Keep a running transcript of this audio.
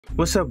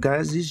What's up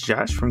guys, it's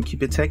Josh from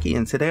KeepItTechie,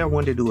 and today I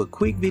wanted to do a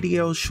quick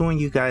video showing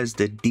you guys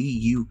the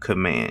du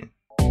command.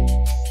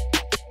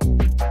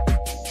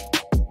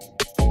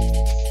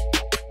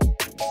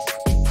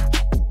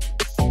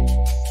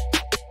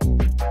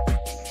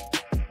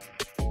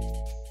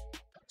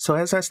 So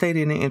as I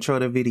stated in the intro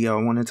of the video,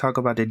 I want to talk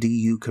about the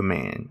du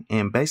command,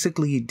 and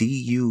basically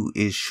du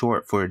is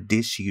short for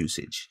disk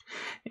usage,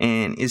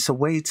 and it's a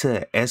way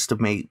to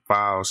estimate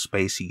file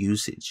space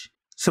usage.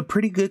 It's a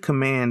pretty good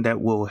command that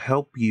will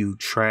help you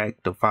track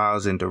the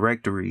files and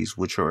directories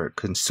which are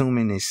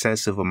consuming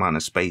excessive amount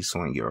of space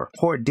on your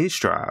hard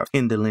disk drive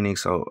in the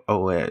Linux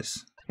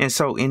OS. And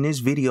so in this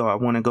video, I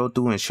want to go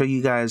through and show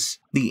you guys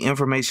the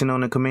information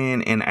on the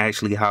command and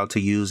actually how to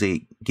use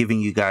it,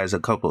 giving you guys a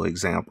couple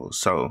examples.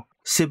 So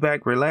sit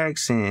back,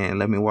 relax, and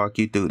let me walk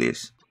you through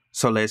this.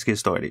 So let's get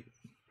started.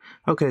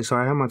 Okay, so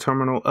I have my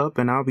terminal up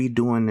and I'll be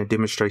doing the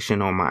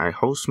demonstration on my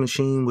host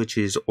machine, which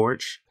is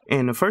Orch.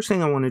 And the first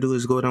thing I want to do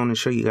is go down and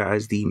show you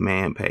guys the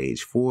man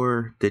page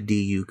for the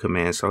du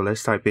command. So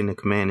let's type in the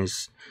command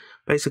is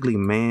basically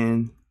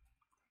man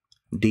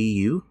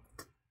du,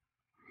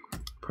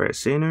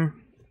 press enter.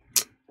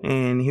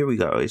 And here we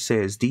go. It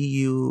says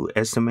du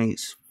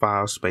estimates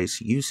file space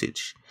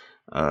usage.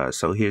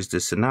 So here's the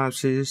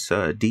synopsis,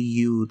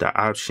 du, the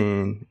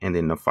option, and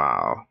then the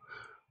file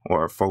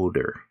or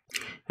folder.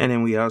 And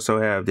then we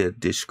also have the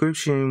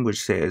description, which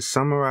says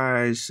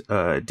summarize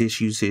disk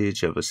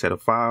usage of a set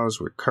of files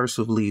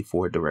recursively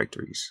for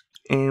directories.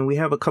 And we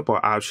have a couple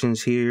of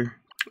options here.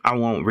 I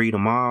won't read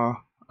them all.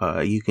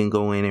 You can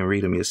go in and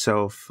read them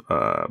yourself,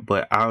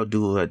 but I'll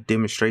do a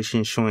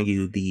demonstration showing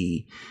you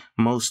the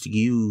most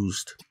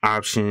used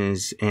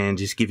options and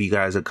just give you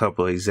guys a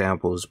couple of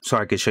examples so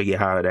I can show you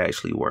how it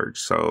actually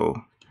works. So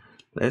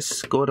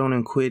let's go down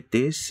and quit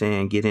this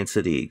and get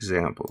into the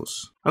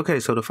examples.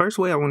 Okay, so the first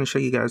way I want to show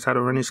you guys how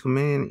to run this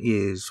command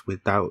is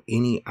without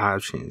any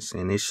options,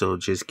 and this will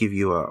just give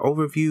you an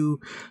overview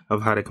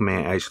of how the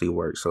command actually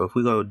works. So if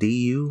we go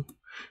du,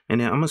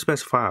 and then I'm going to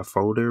specify a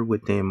folder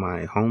within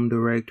my home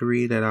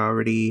directory that I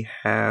already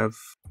have.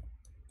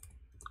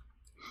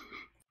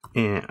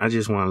 And I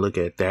just want to look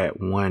at that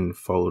one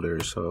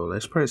folder. So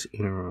let's press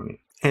enter on it.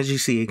 As you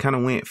see, it kind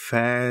of went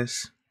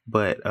fast,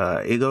 but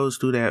it goes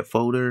through that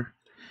folder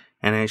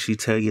and actually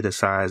tell you the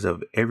size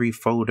of every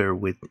folder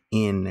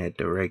within that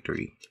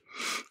directory.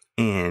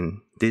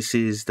 And this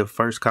is the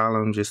first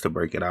column, just to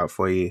break it out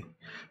for you.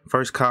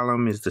 First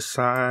column is the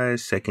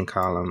size, second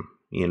column,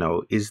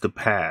 is the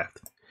path.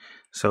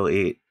 So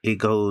it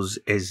goes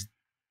as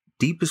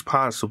deep as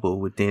possible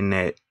within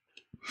that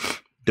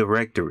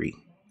directory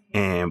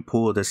and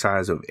pull the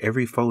size of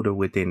every folder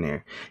within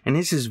there. And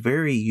this is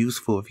very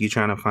useful if you're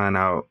trying to find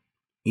out,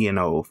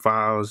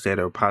 files that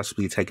are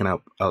possibly taking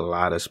up a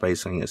lot of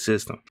space on your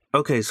system.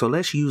 Okay, so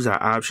let's use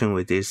our option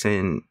with this.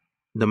 And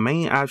the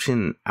main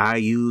option I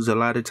use a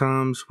lot of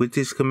times with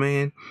this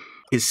command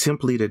is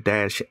simply the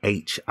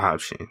 -h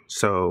option.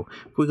 So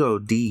if we go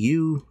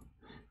du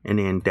and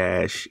then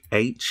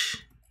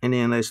 -h, and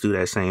then let's do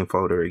that same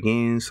folder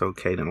again. So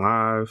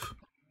Kdenlive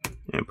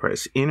and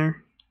press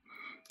enter.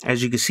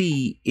 As you can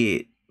see,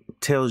 it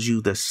tells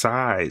you the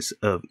size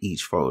of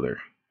each folder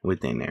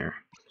within there.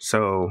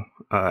 So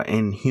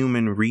in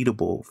human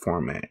readable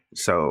format.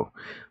 So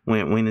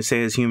when it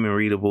says human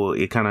readable,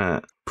 it kind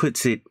of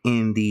puts it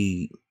in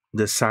the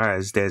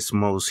size that's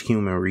most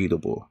human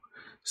readable.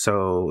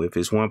 So if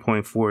it's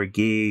 1.4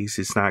 gigs,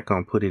 it's not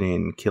going to put it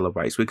in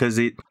kilobytes because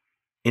it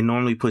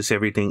normally puts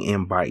everything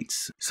in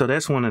bytes. So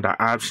that's one of the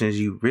options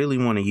you really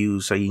want to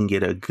use so you can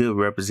get a good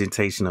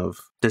representation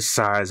of the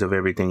size of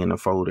everything in the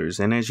folders.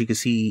 And as you can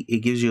see, it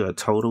gives you a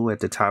total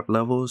at the top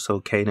level.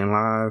 So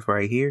Kdenlive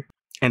right here.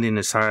 And then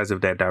the size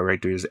of that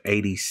directory is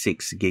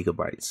 86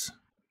 gigabytes.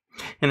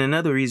 And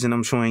another reason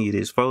I'm showing you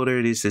this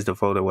folder, this is the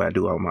folder where I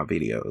do all my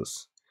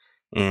videos.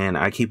 And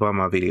I keep all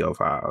my video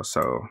files.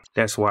 So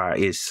that's why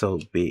it's so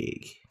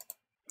big.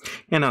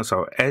 And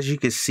also, as you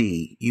can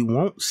see, you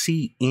won't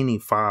see any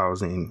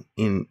files in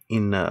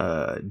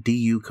the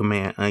du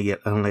command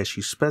unless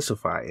you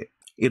specify it.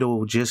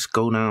 It'll just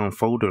go down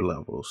folder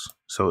levels.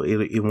 So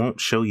it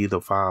won't show you the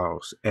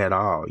files at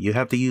all. You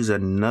have to use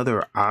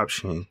another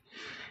option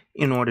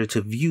in order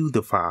to view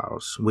the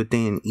files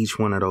within each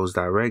one of those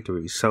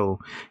directories. So,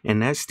 and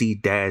that's the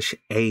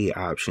 -a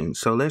option.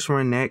 So let's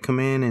run that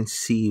command and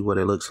see what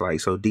it looks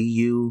like. So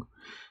du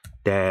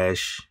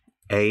 -a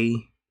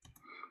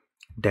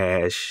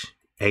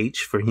 -h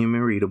for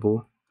human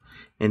readable,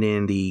 and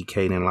then the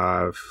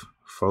Kdenlive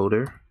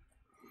folder,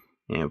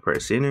 and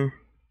press enter.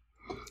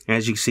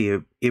 As you can see,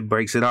 it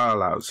breaks it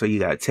all out. So you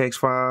got text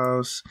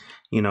files,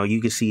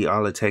 you can see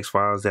all the text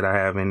files that I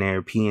have in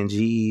there,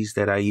 PNGs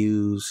that I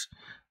use,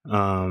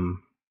 the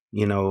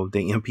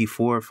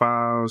MP4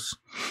 files.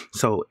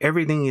 So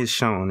everything is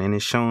shown, and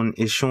it's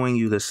showing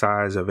you the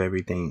size of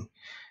everything.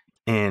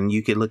 And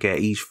you can look at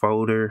each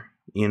folder,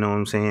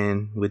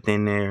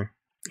 within there.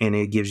 And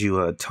it gives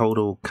you a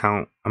total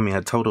count,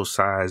 a total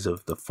size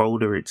of the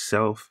folder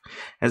itself,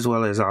 as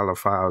well as all the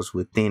files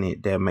within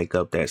it that make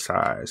up that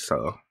size.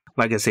 So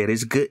like I said,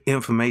 it's good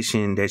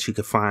information that you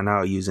can find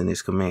out using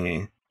this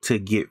command to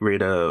get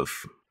rid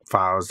of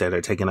files that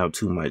are taking up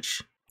too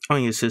much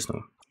on your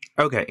system.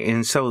 Okay,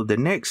 and so the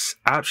next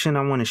option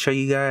I want to show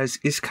you guys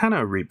is kind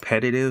of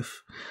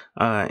repetitive,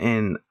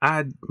 and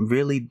I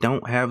really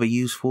don't have a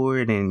use for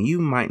it, and you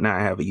might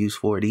not have a use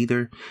for it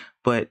either,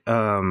 but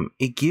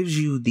it gives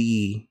you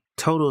the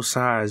total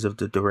size of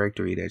the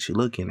directory that you're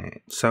looking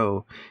at.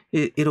 So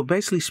it'll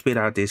basically spit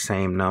out this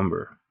same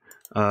number,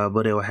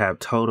 but it'll have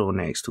total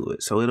next to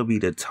it. So it'll be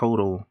the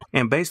total.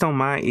 And based on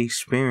my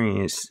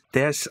experience,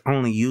 that's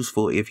only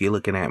useful if you're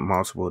looking at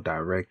multiple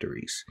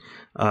directories.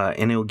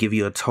 And it'll give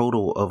you a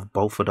total of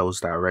both of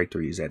those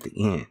directories at the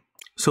end.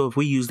 So if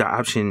we use the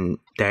option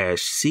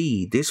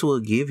 -C, this will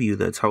give you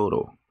the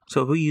total.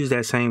 So if we use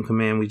that same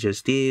command we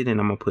just did,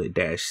 and I'm gonna put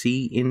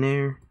 -C in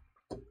there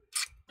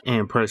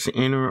and press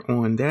enter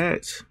on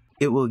that,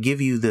 it will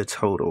give you the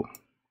total.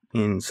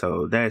 And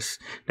so that's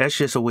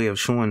just a way of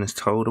showing this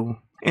total.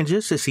 And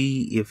just to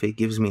see if it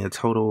gives me a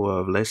total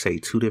of, let's say,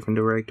 2 different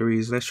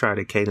directories, let's try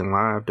the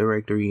Kdenlive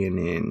directory, and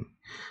then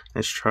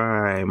let's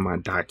try my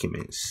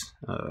documents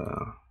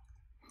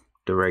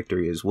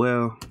directory as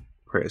well.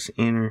 Press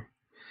enter.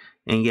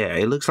 And yeah,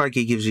 it looks like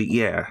it gives you,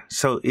 yeah.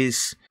 So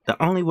it's the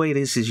only way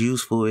this is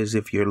useful is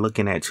if you're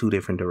looking at 2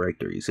 different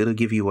directories. It'll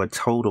give you a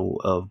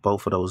total of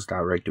both of those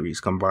directories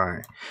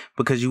combined,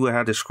 because you will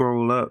have to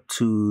scroll up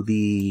to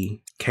the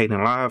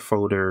Kdenlive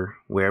folder,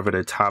 wherever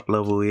the top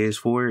level is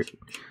for it,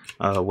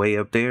 way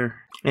up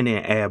there, and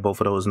then add both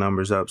of those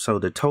numbers up. So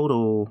the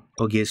total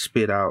will get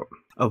spit out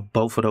of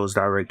both of those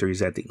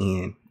directories at the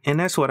end. And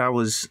that's what I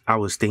was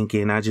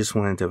thinking. I just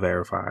wanted to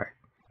verify.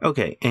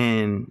 Okay,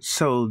 and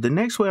so the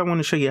next way I want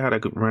to show you how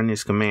to run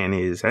this command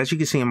is, as you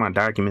can see in my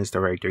documents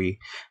directory,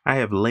 I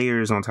have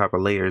layers on top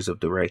of layers of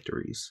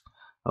directories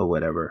or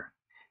whatever.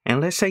 And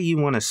let's say you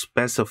want to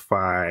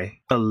specify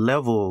a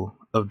level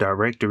of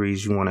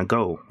directories you want to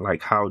go,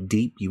 like how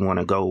deep you want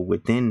to go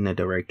within the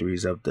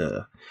directories of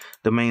the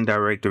main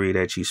directory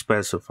that you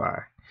specify,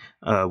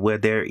 where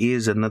there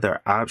is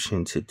another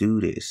option to do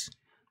this,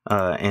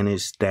 and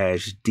it's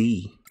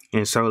 -D.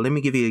 And so let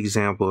me give you an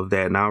example of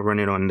that, and I'll run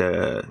it on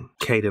the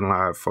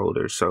Kdenlive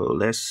folder. So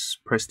let's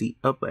press the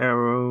up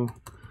arrow.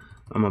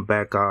 I'm gonna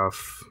back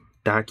off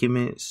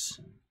documents.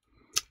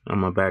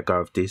 I'm gonna back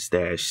off this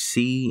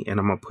 -C, and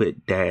I'm gonna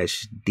put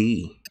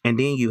 -D. And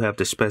then you have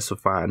to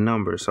specify a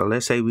number. So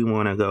let's say we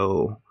want to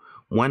go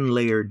 1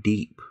 layer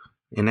deep.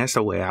 And that's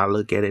the way I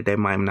look at it. That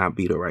might not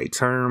be the right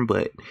term,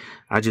 but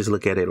I just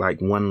look at it like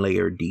 1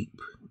 layer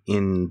deep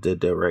in the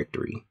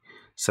directory.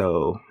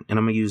 So, and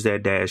I'm gonna use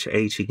that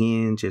 -H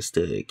again just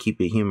to keep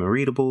it human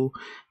readable,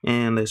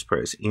 and let's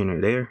press enter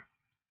there.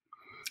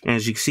 And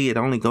as you can see, it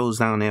only goes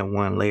down that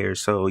 1 layer,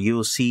 so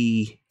you'll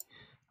see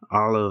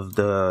all of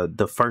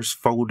the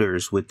first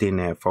folders within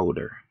that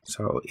folder.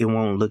 So it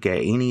won't look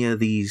at any of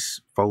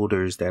these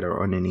folders that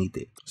are underneath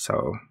it.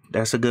 So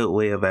that's a good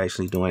way of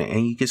actually doing it.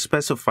 And you can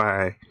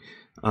specify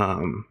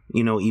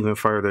you know, even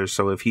further.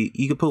 So if you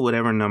can put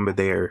whatever number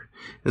there,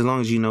 as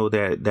long as you know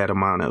that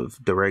amount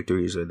of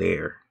directories are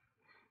there.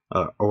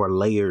 Or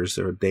layers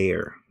are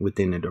there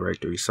within the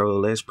directory. So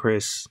let's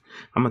press,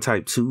 I'm gonna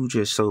type 2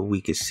 just so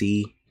we can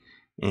see,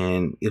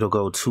 and it'll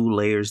go 2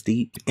 layers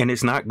deep. And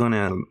it's not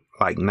gonna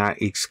like not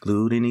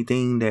exclude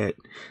anything that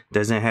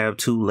doesn't have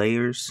 2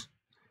 layers.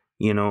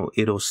 You know,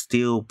 it'll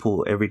still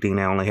pull everything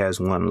that only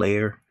has 1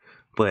 layer,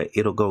 but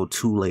it'll go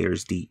 2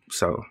 layers deep.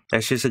 So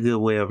that's just a good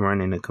way of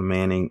running the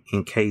command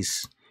in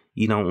case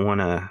you don't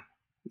wanna,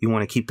 you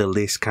wanna keep the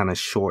list kind of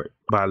short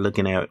by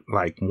looking at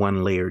like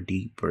 1 layer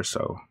deep or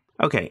so.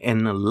 Okay,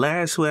 and the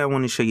last way I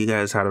want to show you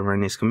guys how to run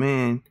this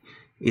command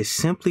is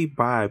simply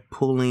by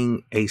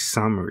pulling a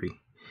summary.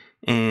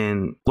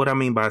 And what I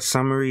mean by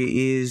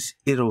summary is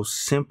it'll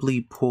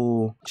simply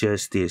pull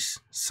just this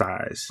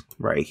size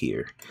right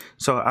here.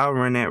 So I'll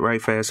run that right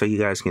fast so you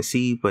guys can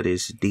see, but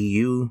it's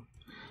DU,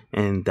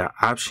 and the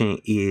option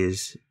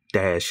is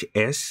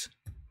 -S,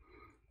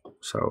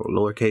 so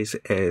lowercase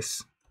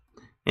s,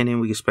 and then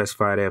we can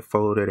specify that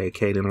folder, that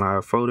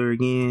Kdenlive folder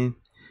again,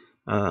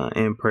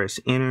 and press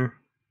enter.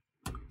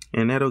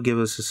 And that'll give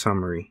us a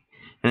summary.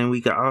 And then we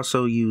can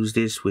also use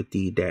this with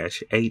the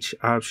 -H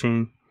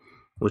option,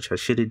 which I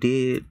should have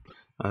did.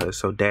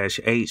 So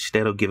 -H,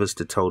 that'll give us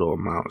the total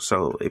amount.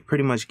 So it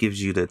pretty much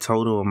gives you the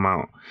total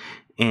amount.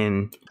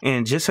 And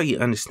just so you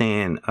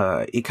understand,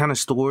 it kind of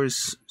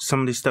stores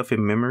some of this stuff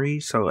in memory.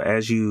 So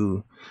as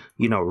you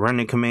run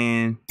the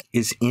command,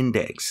 it's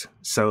indexed,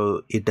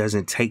 so it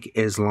doesn't take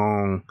as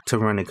long to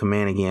run the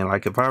command again.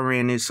 Like if I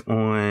ran this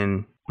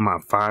on my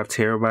 5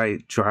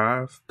 terabyte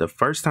drive, the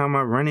first time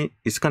I run it,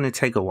 it's going to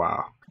take a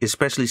while,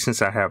 especially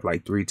since I have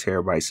like 3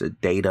 terabytes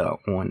of data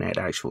on that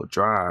actual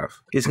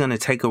drive. It's going to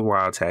take a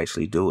while to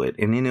actually do it,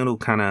 and then it'll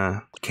kind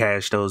of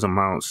cache those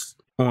amounts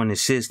on the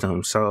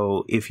system.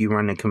 So if you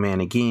run the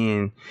command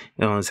again,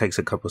 it only takes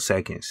a couple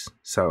seconds.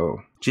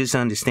 So just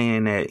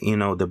understand that,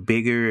 the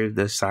bigger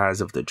the size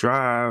of the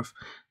drive,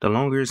 the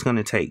longer it's going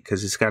to take,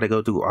 because it's got to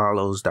go through all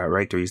those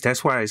directories.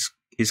 That's why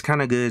it's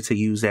kind of good to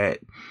use that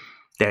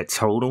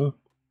total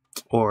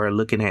or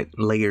looking at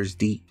layers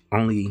deep,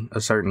 only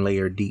a certain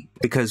layer deep.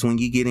 Because when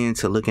you get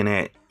into looking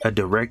at a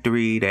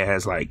directory that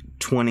has like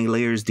 20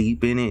 layers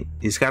deep in it,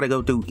 it's got to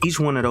go through each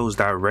one of those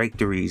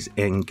directories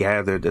and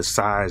gather the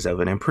size of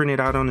it and print it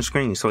out on the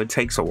screen. So it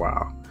takes a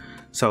while.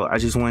 So I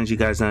just wanted you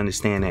guys to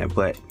understand that.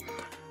 But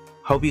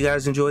hope you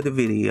guys enjoyed the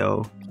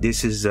video.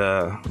 This is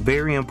a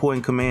very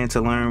important command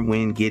to learn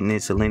when getting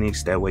into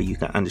Linux. That way you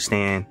can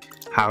understand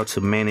how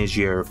to manage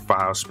your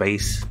file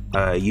space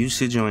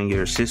usage on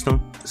your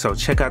system. So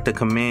check out the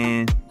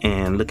command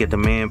and look at the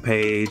man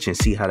page and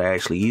see how to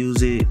actually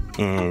use it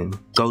and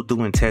go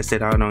through and test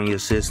it out on your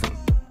system.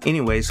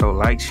 Anyway, so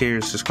like, share,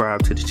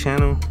 subscribe to the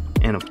channel,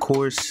 and of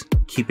course,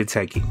 keep it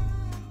techie.